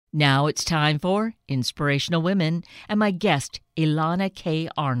Now it's time for Inspirational Women and my guest, Elana K.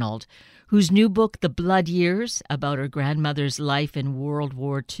 Arnold, whose new book, The Blood Years, about her grandmother's life in World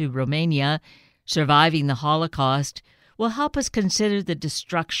War II Romania, surviving the Holocaust, will help us consider the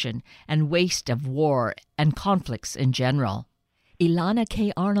destruction and waste of war and conflicts in general. Elana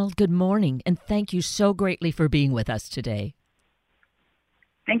K. Arnold, good morning, and thank you so greatly for being with us today.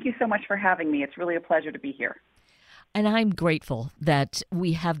 Thank you so much for having me. It's really a pleasure to be here. And I'm grateful that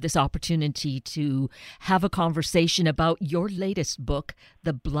we have this opportunity to have a conversation about your latest book,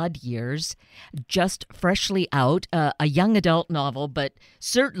 The Blood Years, just freshly out, a young adult novel, but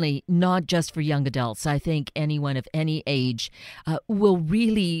certainly not just for young adults. I think anyone of any age will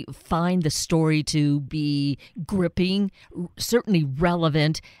really find the story to be gripping, certainly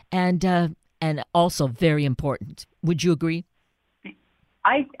relevant, and also very important. Would you agree?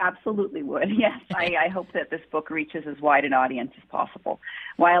 I absolutely would, yes. I hope that this book reaches as wide an audience as possible.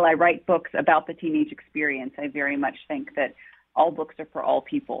 While I write books about the teenage experience, I very much think that all books are for all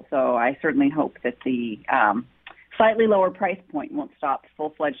people. So I certainly hope that the slightly lower price point won't stop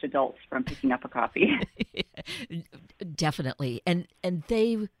full-fledged adults from picking up a copy. Definitely. And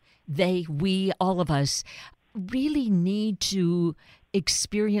we, all of us, really need to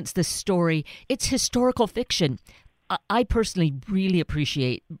experience this story. It's historical fiction. I personally really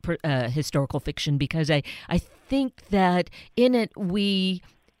appreciate historical fiction because I think that in it we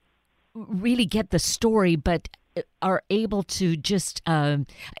really get the story, but are able to just,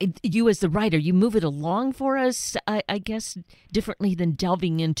 you as the writer, you move it along for us, I guess, differently than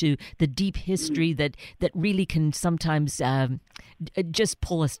delving into the deep history that really can sometimes just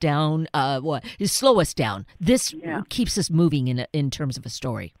pull us down, slow us down. This keeps us moving in terms of a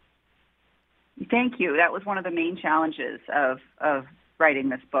story. Thank you. That was one of the main challenges of writing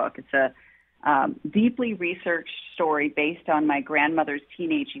this book. It's a deeply researched story based on my grandmother's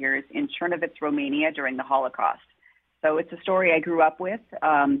teenage years in Chernovitz, Romania during the Holocaust. So it's a story I grew up with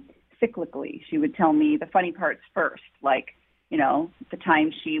cyclically. She would tell me the funny parts first, like, the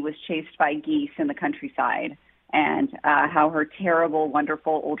time she was chased by geese in the countryside and how her terrible,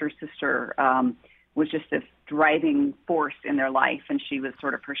 wonderful older sister was just this driving force in their life, and she was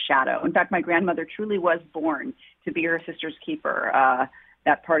sort of her shadow. In fact, my grandmother truly was born to be her sister's keeper.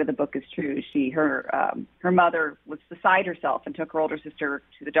 That part of the book is true. Her mother was beside herself and took her older sister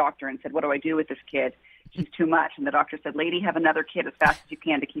to the doctor and said, "What do I do with this kid? She's too much." And the doctor said, "Lady, have another kid as fast as you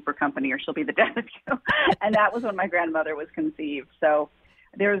can to keep her company, or she'll be the death of you." And that was when my grandmother was conceived. So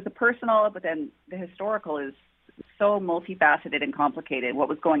there's the personal, but then the historical is so multifaceted and complicated. What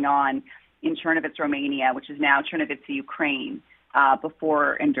was going on in Chernovitz, Romania, which is now Chernovitz, Ukraine,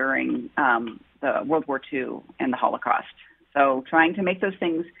 before and during the World War II and the Holocaust. So trying to make those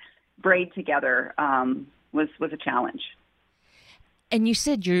things braid together was a challenge. And you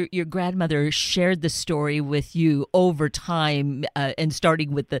said your grandmother shared the story with you over time, and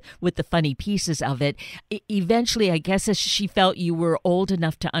starting with the funny pieces of it. Eventually, I guess, as she felt you were old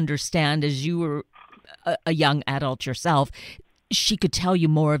enough to understand, as you were a young adult yourself, she could tell you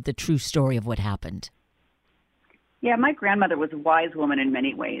more of the true story of what happened. Yeah, my grandmother was a wise woman in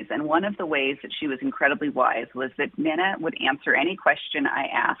many ways, and one of the ways that she was incredibly wise was that Nana would answer any question I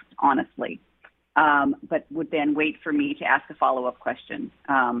asked honestly, but would then wait for me to ask a follow-up question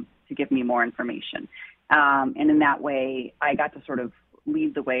to give me more information. And in that way, I got to sort of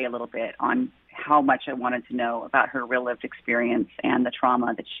lead the way a little bit on how much I wanted to know about her real-lived experience and the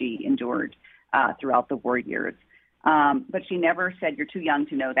trauma that she endured throughout the war years. But she never said, "You're too young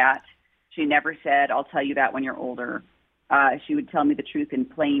to know that." She never said, "I'll tell you that when you're older." She would tell me the truth in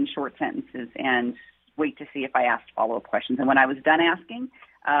plain, short sentences and wait to see if I asked follow-up questions. And when I was done asking,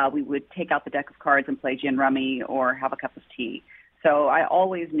 we would take out the deck of cards and play gin rummy or have a cup of tea. So I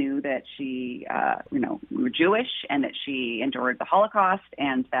always knew that she, we were Jewish and that she endured the Holocaust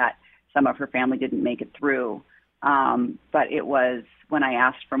and that some of her family didn't make it through. But it was when I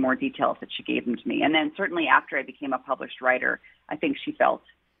asked for more details that she gave them to me. And then certainly after I became a published writer, I think she felt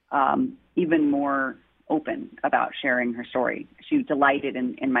even more open about sharing her story. She delighted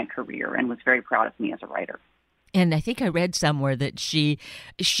in my career and was very proud of me as a writer. And I think I read somewhere that she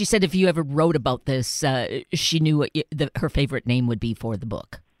said if you ever wrote about this, she knew what her favorite name would be for the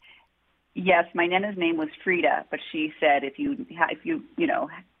book. Yes, my Nana's name was Frida, but she said if you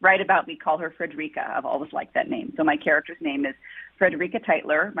write about me, call her Frederica. I've always liked that name. So my character's name is Frederica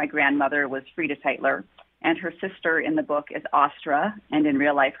Teitler. My grandmother was Frida Teitler, and her sister in the book is Ostra, and in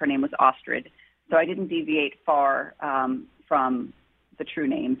real life her name was Ostrid. So I didn't deviate far from the true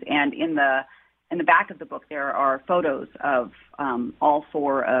names. And in the back of the book there are photos of all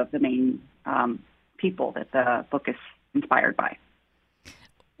four of the main people that the book is inspired by.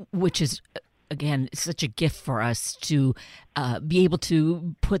 which is, again, such a gift for us to be able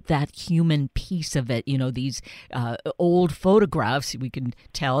to put that human piece of it. These old photographs, we can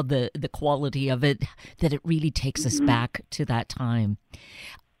tell the quality of it, that it really takes us back to that time.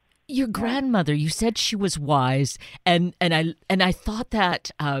 Your grandmother, you said she was wise, and I thought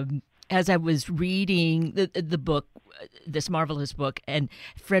that as I was reading the book, this marvelous book, and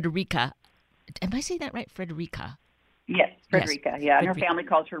Frederica, am I saying that right, Frederica? Yes, Frederica, yes. yeah. And her family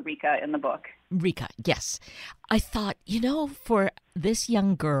calls her Rika in the book. Rika, yes. I thought, for this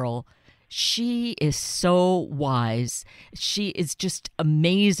young girl, she is so wise. She is just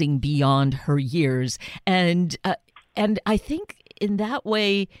amazing beyond her years. And I think in that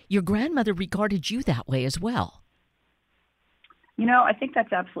way, your grandmother regarded you that way as well. I think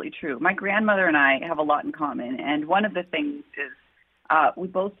that's absolutely true. My grandmother and I have a lot in common. And one of the things is we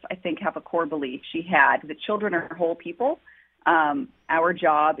both, I think, have a core belief she had that children are whole people. Our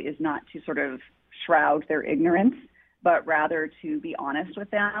job is not to sort of shroud their ignorance, but rather to be honest with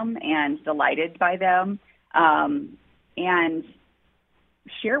them and delighted by them and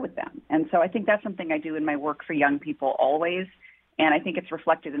share with them. And so I think that's something I do in my work for young people always. And I think it's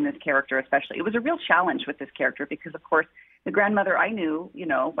reflected in this character especially. It was a real challenge with this character because, of course, the grandmother I knew,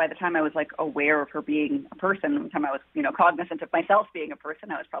 by the time I was aware of her being a person, by the time I was, cognizant of myself being a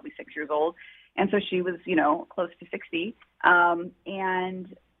person, I was probably 6 years old. And so she was, close to 60.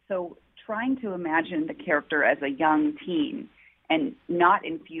 And so trying to imagine the character as a young teen and not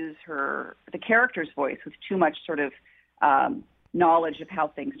infuse the character's voice with too much sort of knowledge of how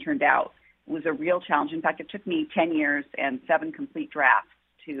things turned out was a real challenge. In fact, it took me 10 years and 7 complete drafts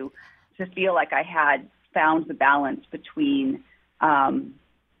to feel like I had found the balance between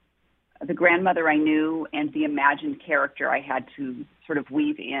the grandmother I knew and the imagined character I had to sort of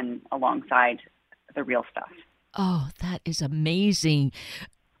weave in alongside the real stuff. Oh, that is amazing.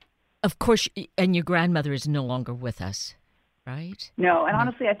 Of course, and your grandmother is no longer with us, right? No, and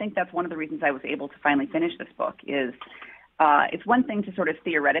honestly, I think that's one of the reasons I was able to finally finish this book is it's one thing to sort of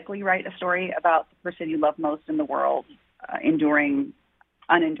theoretically write a story about the person you love most in the world enduring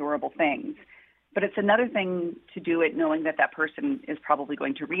unendurable things. But it's another thing to do it knowing that that person is probably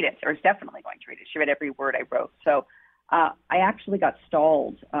going to read it, or is definitely going to read it. She read every word I wrote. So I actually got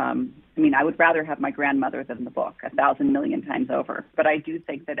stalled. I would rather have my grandmother than the book 1,000 million times over. But I do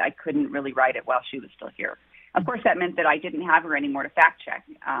think that I couldn't really write it while she was still here. Of course, that meant that I didn't have her anymore to fact check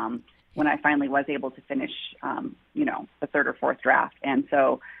when I finally was able to finish, the third or fourth draft. And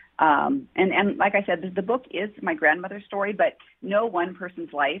so, and like I said, the book is my grandmother's story, but no one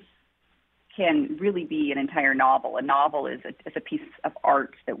person's life can really be an entire novel. A novel is a piece of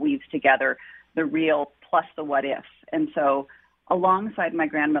art that weaves together the real plus the what if. And so alongside my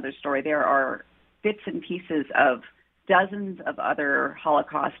grandmother's story, there are bits and pieces of dozens of other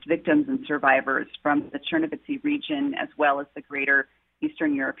Holocaust victims and survivors from the Chernovitzy region as well as the greater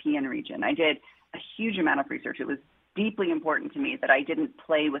Eastern European region. I did a huge amount of research. It was deeply important to me that I didn't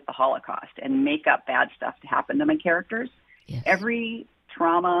play with the Holocaust and make up bad stuff to happen to my characters. Yes. Every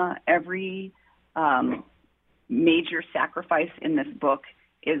trauma, every major sacrifice in this book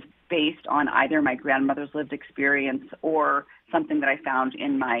is based on either my grandmother's lived experience or something that I found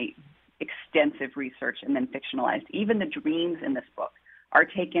in my extensive research and then fictionalized. Even the dreams in this book are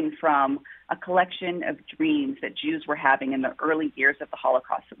taken from a collection of dreams that Jews were having in the early years of the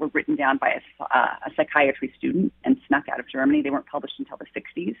Holocaust that were written down by a psychiatry student and snuck out of Germany. They weren't published until the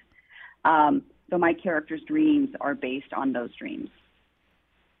 60s. So my character's dreams are based on those dreams.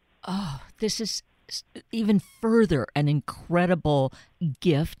 Oh, this is even further an incredible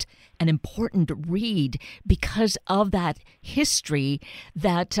gift, an important read because of that history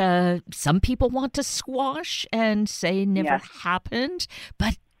that some people want to squash and say never happened,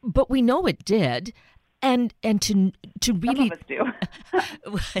 but we know it did. And to really, some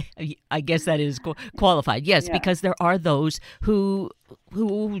of us do. I guess that is qualified, yes, because there are those who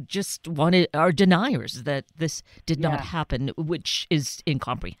just are deniers that this did not happen, which is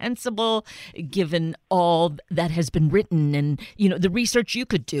incomprehensible given all that has been written and the research you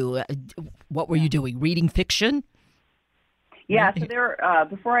could do. What were you doing? Reading fiction? Yeah. So there.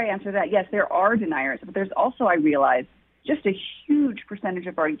 Before I answer that, yes, there are deniers, but there's also, I realize, just a huge percentage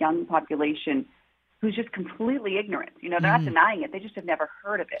of our young population who's just completely ignorant. They're not denying it. They just have never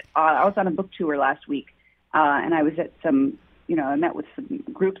heard of it. I was on a book tour last week, and I was at I met with some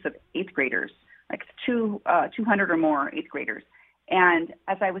groups of 8th graders, like 200 or more 8th graders. And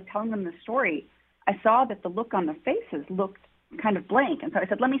as I was telling them the story, I saw that the look on their faces looked kind of blank. And so I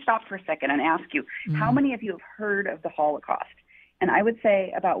said, let me stop for a second and ask you, how many of you have heard of the Holocaust? And I would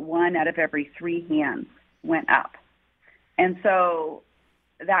say about 1 out of every 3 hands went up. And so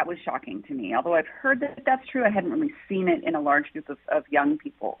that was shocking to me. Although I've heard that that's true, I hadn't really seen it in a large group of young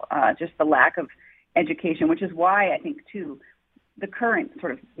people, just the lack of education, which is why I think, too, the current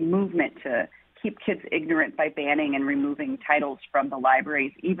sort of movement to keep kids ignorant by banning and removing titles from the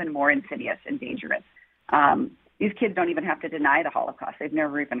libraries even more insidious and dangerous. These kids don't even have to deny the Holocaust. They've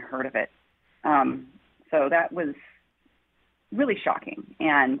never even heard of it. So that was really shocking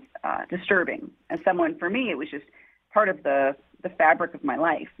and disturbing. As someone, for me, it was just part of the fabric of my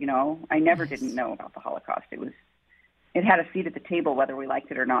life. You know, I never didn't know about the Holocaust. It had a seat at the table whether we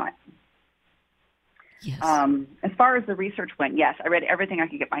liked it or not. Yes. As far as the research went, yes, I read everything I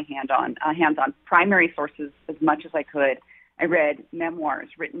could get my hands on, primary sources as much as I could. I read memoirs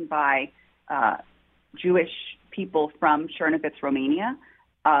written by Jewish people from Chernovitz, Romania,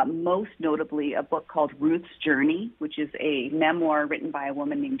 most notably a book called Ruth's Journey, which is a memoir written by a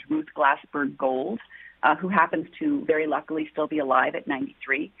woman named Ruth Glassberg Gold, who happens to very luckily still be alive at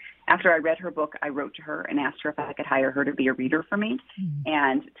 93. After I read her book, I wrote to her and asked her if I could hire her to be a reader for me. Mm.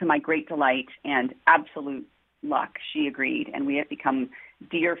 And to my great delight and absolute luck, she agreed. And we have become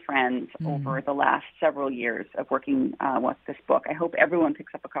dear friends over the last several years of working with this book. I hope everyone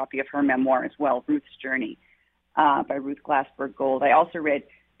picks up a copy of her memoir as well, Ruth's Journey, by Ruth Glassberg Gold. I also read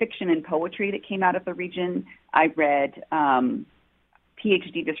fiction and poetry that came out of the region. I read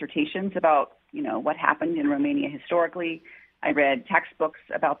PhD dissertations about, you know, what happened in Romania historically. I read textbooks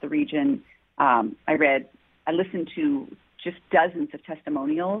about the region. I listened to just dozens of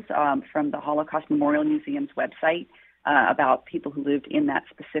testimonials from the Holocaust Memorial Museum's website about people who lived in that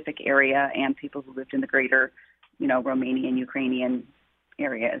specific area and people who lived in the greater, you know, Romanian, Ukrainian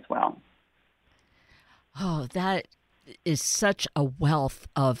area as well. Oh, that is such a wealth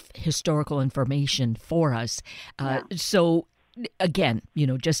of historical information for us. So again, you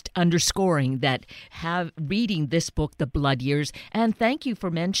know, just underscoring that reading this book, The Blood Years, and thank you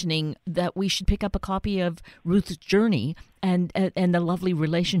for mentioning that we should pick up a copy of Ruth's Journey and the lovely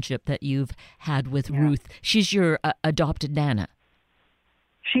relationship that you've had with Ruth. She's your adopted Nana.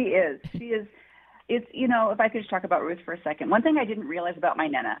 She is. It's, you know, if I could just talk about Ruth for a second. One thing I didn't realize about my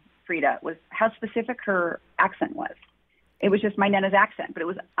Nana, Frida, was how specific her accent was. It was just my Nana's accent, but it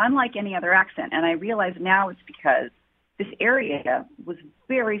was unlike any other accent. And I realize now it's because this area was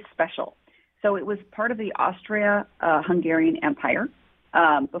very special. So it was part of the Austria-Hungarian Empire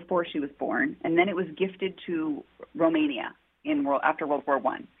before she was born, and then it was gifted to Romania after World War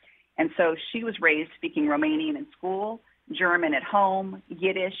I. And so she was raised speaking Romanian in school, German at home,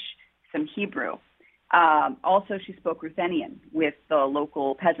 Yiddish, some Hebrew. Also, she spoke Ruthenian with the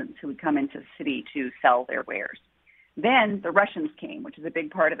local peasants who would come into the city to sell their wares. Then the Russians came, which is a big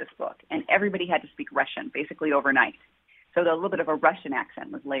part of this book, and everybody had to speak Russian basically overnight. So a little bit of a Russian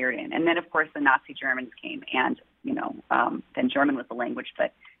accent was layered in. And then, of course, the Nazi Germans came, and, you know, then German was the language.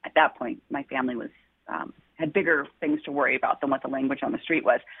 But at that point, my family had bigger things to worry about than what the language on the street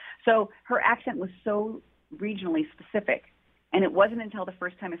was. So her accent was so regionally specific. And it wasn't until the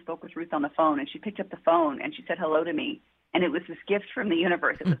first time I spoke with Ruth on the phone, and she picked up the phone, and she said hello to me. And it was this gift from the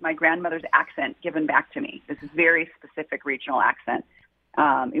universe. It was my grandmother's accent given back to me, this very specific regional accent.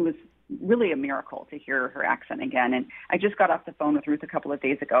 It was really a miracle to hear her accent again. And I just got off the phone with Ruth a couple of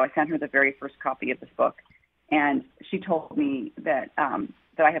days ago. I sent her the very first copy of this book, and she told me that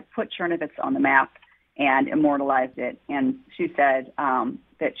that I have put Chernovitz on the map and immortalized it. And she said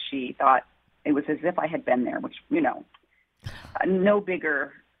that she thought it was as if I had been there, which, you know, no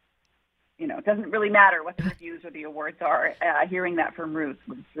bigger, you know, it doesn't really matter what the reviews or the awards are. Hearing that from Ruth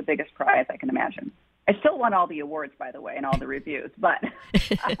was the biggest prize I can imagine. I still won all the awards, by the way, and all the reviews, but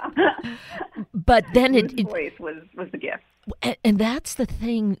but then Ruth's voice was the gift. And that's the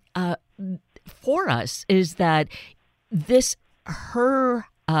thing for us, is that her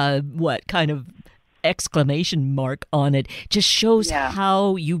what kind of exclamation mark on it just shows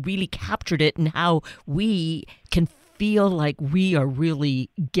how you really captured it and how we can feel like we are really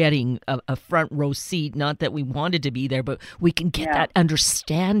getting a front row seat. Not that we wanted to be there, but we can get that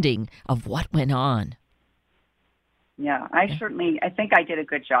understanding of what went on. Yeah, I think I did a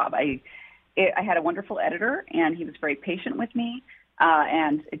good job. I had a wonderful editor, and he was very patient with me,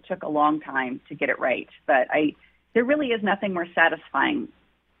 and it took a long time to get it right. But there really is nothing more satisfying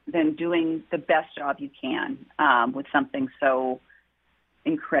than doing the best job you can with something so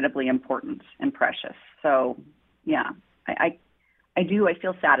incredibly important and precious. So, yeah, I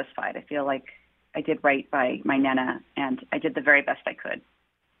feel satisfied. I feel like I did right by my Nana, and I did the very best I could.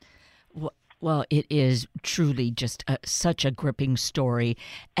 Well, it is truly just such a gripping story.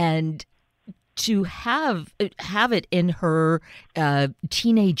 And to have it in her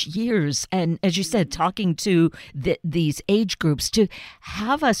teenage years, and as you said, talking to these age groups, to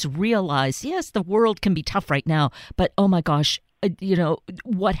have us realize, yes, the world can be tough right now, but oh my gosh,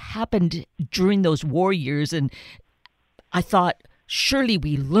 what happened during those war years, and I thought, surely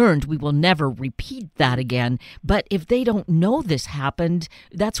we learned we will never repeat that again. But if they don't know this happened,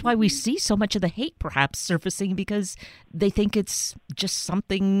 that's why we see so much of the hate perhaps surfacing, because they think it's just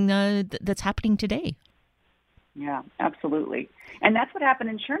something that's happening today. Yeah, absolutely. And that's what happened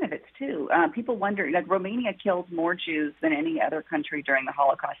in Chernovitz, too. People wonder, like, Romania killed more Jews than any other country during the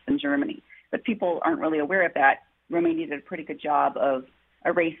Holocaust than Germany. But people aren't really aware of that. Romania did a pretty good job of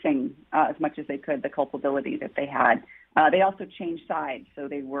erasing as much as they could the culpability that they had. They also changed sides, so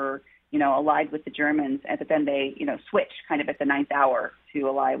they were, allied with the Germans, but then they, switched kind of at the ninth hour to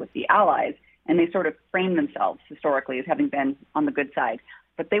ally with the Allies, and they sort of framed themselves historically as having been on the good side,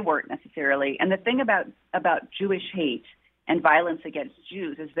 but they weren't necessarily. And the thing about Jewish hate and violence against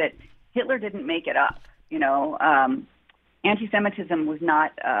Jews is that Hitler didn't make it up. Anti-Semitism was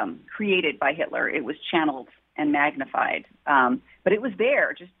not created by Hitler; it was channeled and magnified, but it was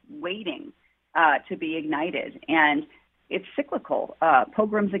there, just waiting to be ignited. And it's cyclical.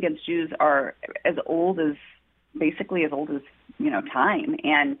 Pogroms against Jews are basically as old as time,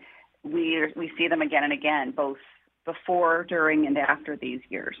 and we see them again and again, both before, during, and after these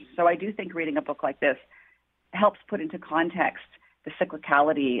years. So I do think reading a book like this helps put into context the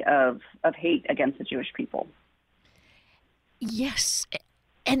cyclicality of hate against the Jewish people. Yes,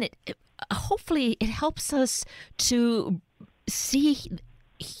 and hopefully it helps us to see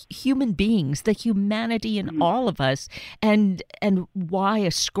human beings, the humanity in all of us, and why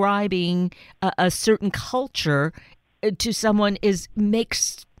ascribing a certain culture to someone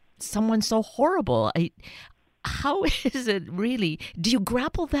makes someone so horrible. How is it really? Do you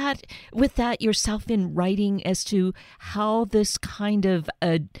grapple with that yourself in writing, as to how this kind of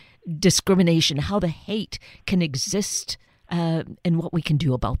discrimination, how the hate can exist, and what we can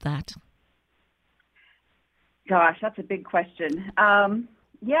do about that? Gosh, that's a big question.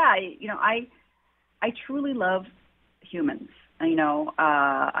 I truly love humans.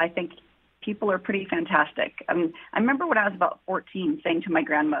 I think people are pretty fantastic. I mean, I remember when I was about 14 saying to my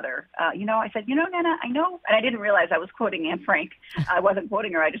grandmother, I said, Nana, I know, and I didn't realize I was quoting Anne Frank. I wasn't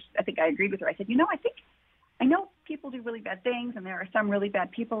quoting her. I think I agreed with her. I said, I know people do really bad things, and there are some really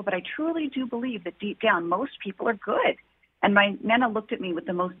bad people, but I truly do believe that deep down, most people are good. And my Nana looked at me with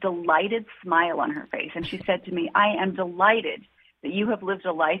the most delighted smile on her face, and she said to me, I am delighted that you have lived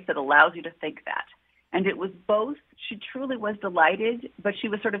a life that allows you to think that. And it was both. She truly was delighted, but she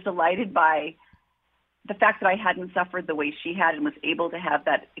was sort of delighted by the fact that I hadn't suffered the way she had and was able to have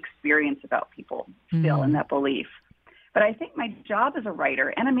that experience about people still and that belief. But I think my job as a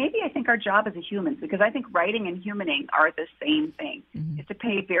writer, and maybe I think our job as a humans, because I think writing and humaning are the same thing, is to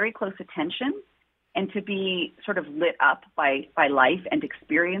pay very close attention and to be sort of lit up by life and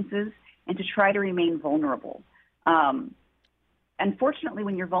experiences, and to try to remain vulnerable. Unfortunately,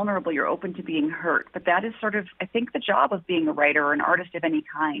 when you're vulnerable, you're open to being hurt. But that is sort of, I think, the job of being a writer or an artist of any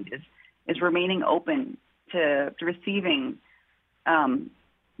kind is remaining open to receiving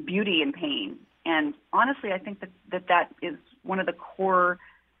beauty and pain. And honestly, I think that is one of the core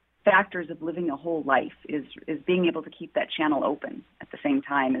factors of living a whole life is being able to keep that channel open at the same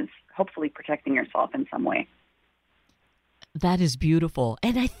time as hopefully protecting yourself in some way. That is beautiful.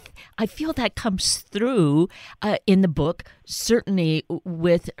 And I feel that comes through in the book, certainly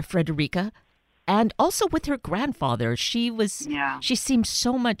with Frederica, and also with her grandfather. She seemed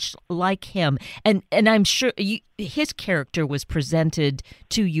so much like him. And I'm sure his character was presented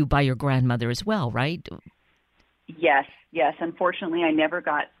to you by your grandmother as well, right? Yes. Unfortunately, I never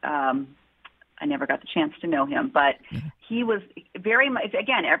got the chance to know him, but he was very much,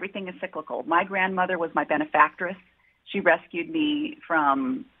 again, everything is cyclical. My grandmother was my benefactress. She rescued me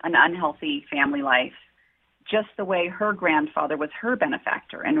from an unhealthy family life, just the way her grandfather was her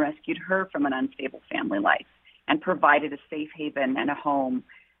benefactor and rescued her from an unstable family life and provided a safe haven and a home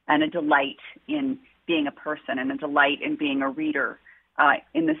and a delight in being a person and a delight in being a reader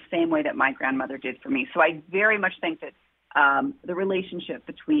in the same way that my grandmother did for me. So I very much think that the relationship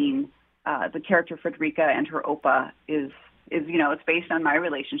between the character Frederica and her Opa is it's based on my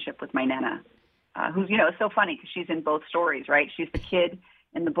relationship with my Nana. Who's, it's so funny because she's in both stories, right? She's the kid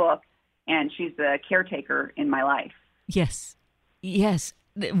in the book, and she's the caretaker in my life. Yes,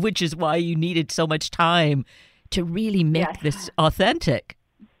 which is why you needed so much time to really make this authentic.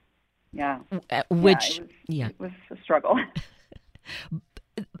 Yeah. It was a struggle.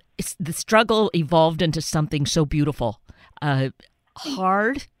 The struggle evolved into something so beautiful.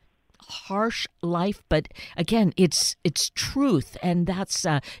 Hard harsh life, but again, it's truth, and that's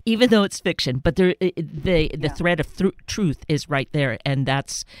even though it's fiction, but the thread of truth is right there, and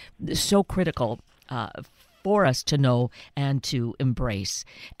that's so critical for us to know and to embrace.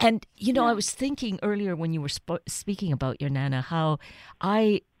 And I was thinking earlier when you were speaking about your Nana, how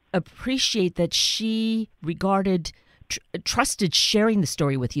I appreciate that she trusted sharing the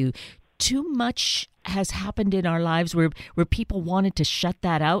story with you. Too much has happened in our lives where people wanted to shut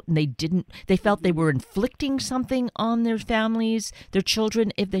that out, and they felt they were inflicting something on their families, their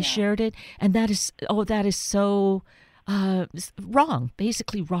children, if they shared it. And that is so wrong,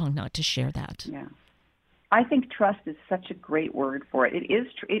 basically wrong not to share that. Yeah. I think trust is such a great word for it. It is.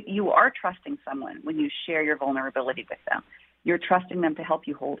 You are trusting someone when you share your vulnerability with them. You're trusting them to help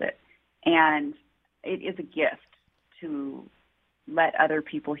you hold it. And it is a gift to let other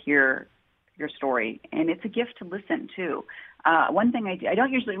people hear your story. And it's a gift to listen to. One thing I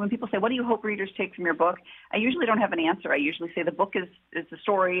don't usually, when people say, what do you hope readers take from your book? I usually don't have an answer. I usually say the book is the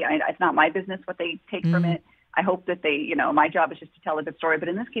story. It's not my business what they take from it. I hope that my job is just to tell a good story. But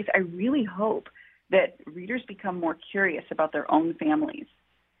in this case, I really hope that readers become more curious about their own families,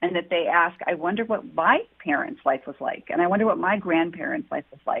 and that they ask, I wonder what my parents' life was like, and I wonder what my grandparents' life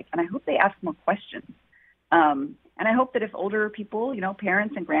was like. And I hope they ask more questions. And I hope that if older people,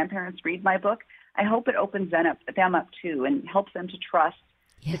 parents and grandparents read my book, I hope it opens them up too, and helps them to trust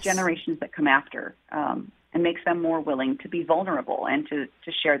the generations that come after, and makes them more willing to be vulnerable and to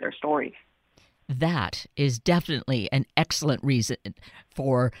share their stories. That is definitely an excellent reason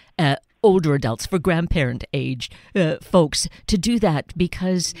for older adults, for grandparent age folks to do that,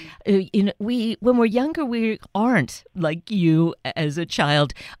 because when we're younger, we aren't like you as a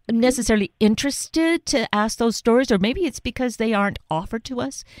child necessarily interested to ask those stories, or maybe it's because they aren't offered to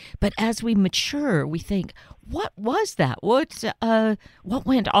us. But as we mature, we think, what was that? What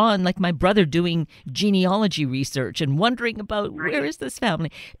went on? Like my brother doing genealogy research and wondering about where is this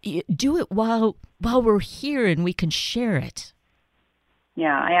family. Do it while we're here and we can share it.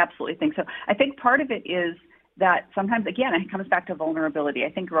 Yeah, I absolutely think so. I think part of it is that sometimes, again, it comes back to vulnerability.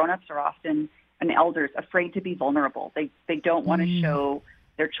 I think grown-ups are often, and elders, afraid to be vulnerable. They don't want to show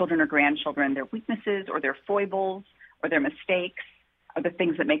their children or grandchildren their weaknesses or their foibles or their mistakes or the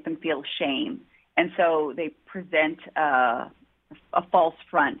things that make them feel shame. And so they present a false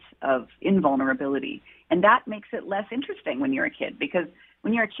front of invulnerability. And that makes it less interesting when you're a kid, because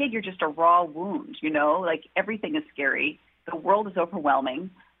when you're a kid, you're just a raw wound, like everything is scary. The world is overwhelming.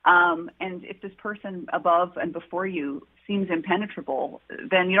 And if this person above and before you seems impenetrable,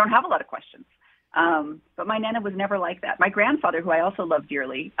 then you don't have a lot of questions. But my Nana was never like that. My grandfather, who I also love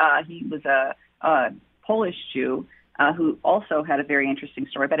dearly, he was a Polish Jew who also had a very interesting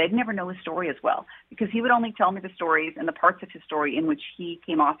story, but I'd never know his story as well, because he would only tell me the stories and the parts of his story in which he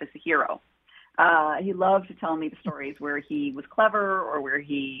came off as a hero. He loved to tell me the stories where he was clever or where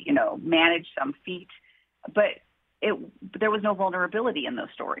he, managed some feat, but there was no vulnerability in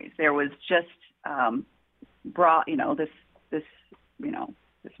those stories. There was just this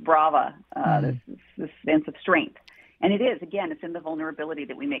brava, this sense of strength. And it is, again, it's in the vulnerability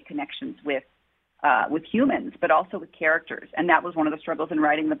that we make connections with humans, but also with characters. And that was one of the struggles in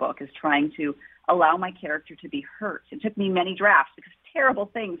writing the book, is trying to allow my character to be hurt. It took me many drafts because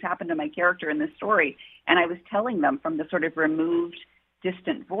terrible things happened to my character in this story, and I was telling them from the sort of removed,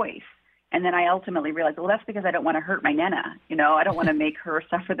 distant voice. And then I ultimately realized, well, that's because I don't want to hurt my Nana. I don't want to make her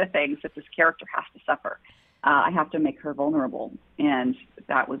suffer the things that this character has to suffer. I have to make her vulnerable. And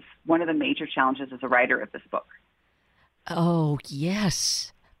that was one of the major challenges as a writer of this book. Oh,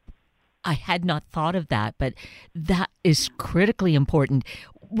 yes. I had not thought of that, but that is critically important.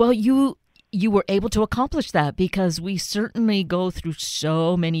 Well, you were able to accomplish that, because we certainly go through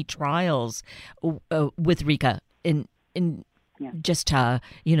so many trials with Rika just,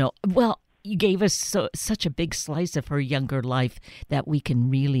 you gave us such a big slice of her younger life that we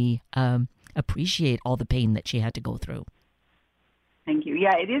can really appreciate all the pain that she had to go through. Thank you.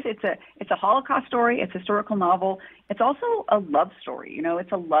 Yeah, it is. It's a Holocaust story. It's a historical novel. It's also a love story.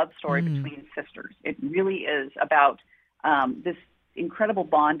 It's a love story between sisters. It really is about this incredible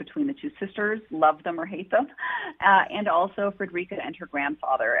bond between the two sisters, love them or hate them, and also Fredrika and her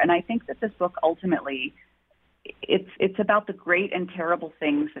grandfather. And I think that this book ultimately, it's about the great and terrible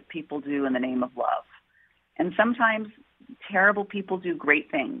things that people do in the name of love. And sometimes terrible people do great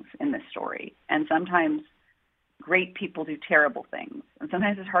things in this story, and sometimes great people do terrible things, and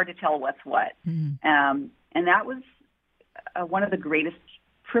sometimes it's hard to tell what's what. And that was one of the greatest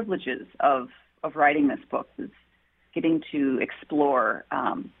privileges of writing this book, was getting to explore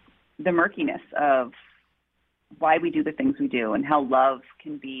the murkiness of why we do the things we do, and how love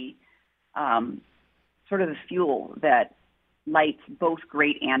can be sort of the fuel that lights both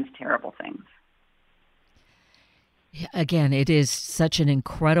great and terrible things. Again, it is such an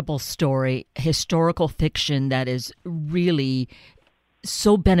incredible story, historical fiction that is really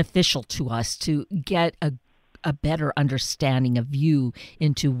so beneficial to us to get a better understanding, a view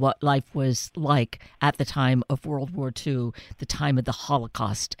into what life was like at the time of World War II, the time of the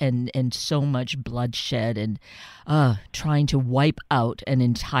Holocaust, and so much bloodshed and trying to wipe out an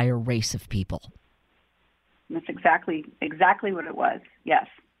entire race of people. That's exactly what it was. Yes.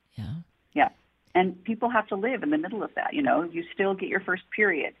 Yeah. Yeah. And people have to live in the middle of that. You still get your first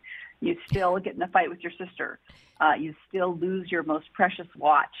period. You still get in a fight with your sister. You still lose your most precious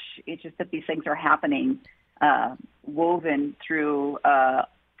watch. It's just that these things are happening, woven through,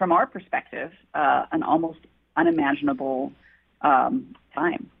 from our perspective, an almost unimaginable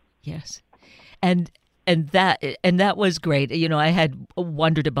time. Yes. And that was great. I had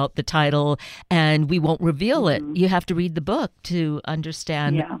wondered about the title, and we won't reveal it. You have to read the book to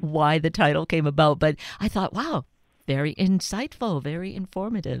understand why the title came about. But I thought, wow, very insightful, very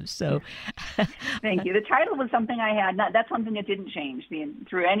informative. So, thank you. The title was something I had. That's something that didn't change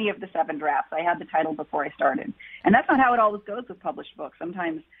through any of the 7 drafts. I had the title before I started, and that's not how it always goes with published books.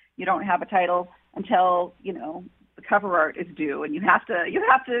 Sometimes you don't have a title until the cover art is due, and you have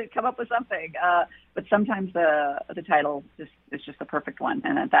to come up with something. But sometimes the title is just the perfect one,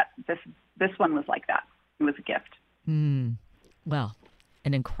 and this one was like that. It was a gift. Well,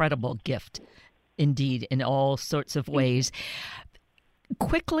 an incredible gift, indeed, in all sorts of ways.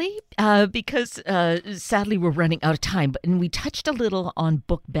 Quickly, because sadly we're running out of time, and we touched a little on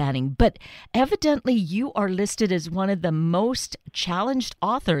book banning, but evidently you are listed as one of the most challenged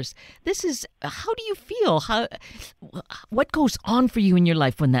authors. How do you feel? What goes on for you in your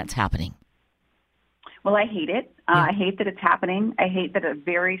life when that's happening? Well, I hate it. I hate that it's happening. I hate that a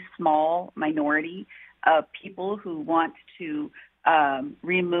very small minority of people who want to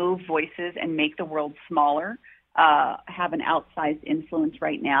remove voices and make the world smaller have an outsized influence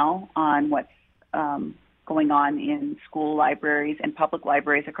right now on what's going on in school libraries and public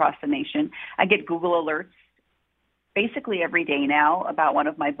libraries across the nation. I get Google alerts basically every day now about one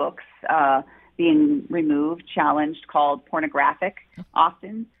of my books being removed, challenged, called pornographic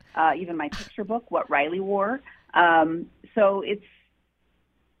often. Even my picture book, What Riley Wore. So it's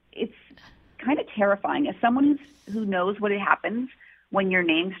kind of terrifying. As someone who knows what happens when your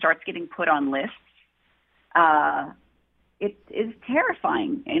name starts getting put on lists, it is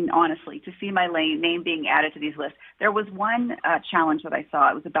terrifying, and honestly, to see my name being added to these lists. There was one challenge that I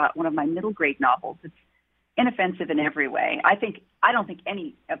saw. It was about one of my middle grade novels. It's inoffensive in every way. I don't think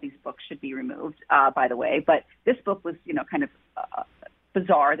any of these books should be removed, by the way, but this book was, kind of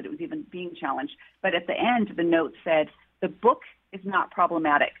bizarre that it was even being challenged. But at the end, the note said, the book is not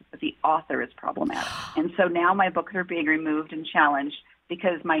problematic, but the author is problematic. And so now my books are being removed and challenged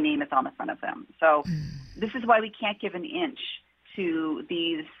because my name is on the front of them. So this is why we can't give an inch to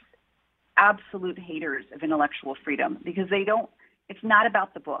these absolute haters of intellectual freedom, because it's not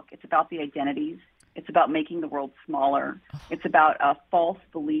about the book. It's about the identities. It's about making the world smaller. It's about a false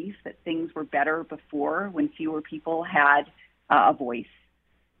belief that things were better before when fewer people had a voice.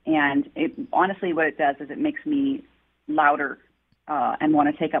 And honestly, what it does is it makes me louder and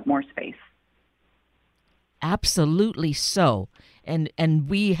want to take up more space. Absolutely so. And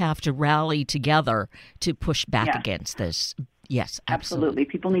we have to rally together to push back against this. Yes, absolutely.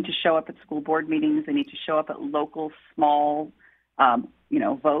 People need to show up at school board meetings. They need to show up at local, small,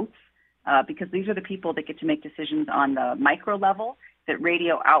 votes, because these are the people that get to make decisions on the micro level that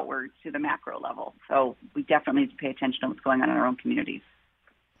radio outwards to the macro level. So we definitely need to pay attention to what's going on in our own communities.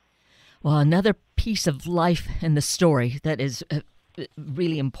 Well, another piece of life in the story that is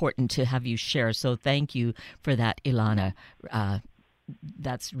really important to have you share. So thank you for that, Elana.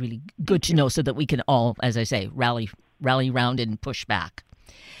 That's really good to know, so that we can all, as I say, rally around and push back.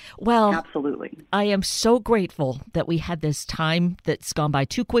 Well, absolutely. I am so grateful that we had this time that's gone by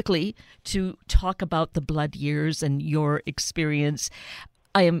too quickly to talk about the blood years and your experience.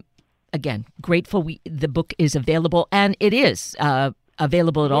 I am, again, grateful the book is available, and it is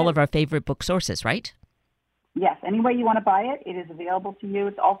available at all of our favorite book sources, right? Yes. Any way you want to buy it, it is available to you.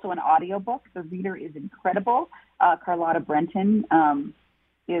 It's also an audiobook. The reader is incredible. Carlotta Brenton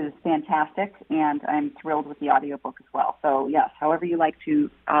is fantastic, and I'm thrilled with the audiobook as well. So, yes, however you like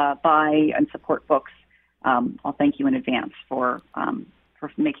to buy and support books, I'll thank you in advance for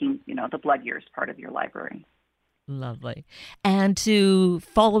making, the blood years part of your library. Lovely. And to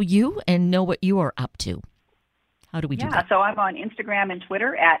follow you and know what you are up to, how do we do that? So I'm on Instagram and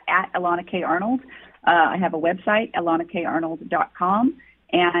Twitter at Elana K. Arnold. I have a website, elanakarnold.com,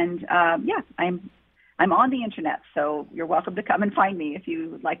 And I'm on the internet, so you're welcome to come and find me if you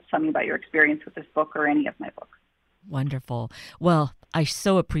would like something about your experience with this book or any of my books. Wonderful. Well, I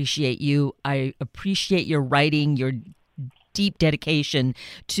so appreciate you. I appreciate your writing, your deep dedication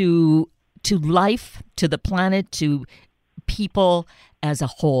to life, to the planet, to people as a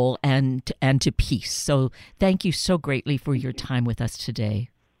whole, and to peace. So thank you so greatly for your time with us today.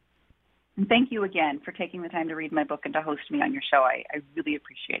 And thank you again for taking the time to read my book and to host me on your show. I really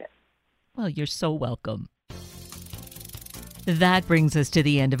appreciate it. Well, you're so welcome. That brings us to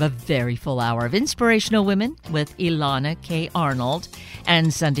the end of a very full hour of Inspirational Women with Elana K. Arnold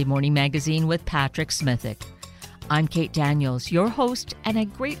and Sunday Morning Magazine with Patrick Smithick. I'm Kate Daniels, your host, and I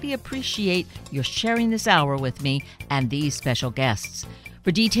greatly appreciate your sharing this hour with me and these special guests.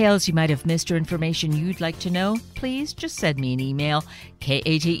 For details you might have missed or information you'd like to know, please just send me an email,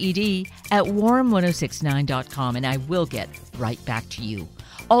 kated@warm1069.com, and I will get right back to you.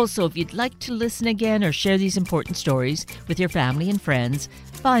 Also, if you'd like to listen again or share these important stories with your family and friends,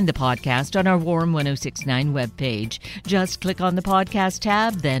 find the podcast on our Warm 1069 webpage. Just click on the podcast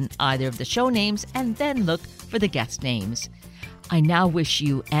tab, then either of the show names, and then look for the guest names. I now wish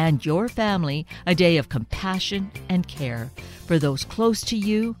you and your family a day of compassion and care for those close to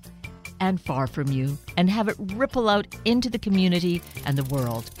you and far from you, and have it ripple out into the community and the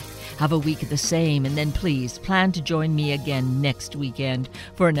world. Have a week of the same, and then please plan to join me again next weekend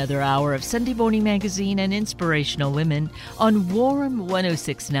for another hour of Sunday Morning Magazine and Inspirational Women on Warm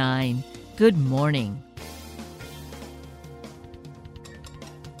 1069. Good morning.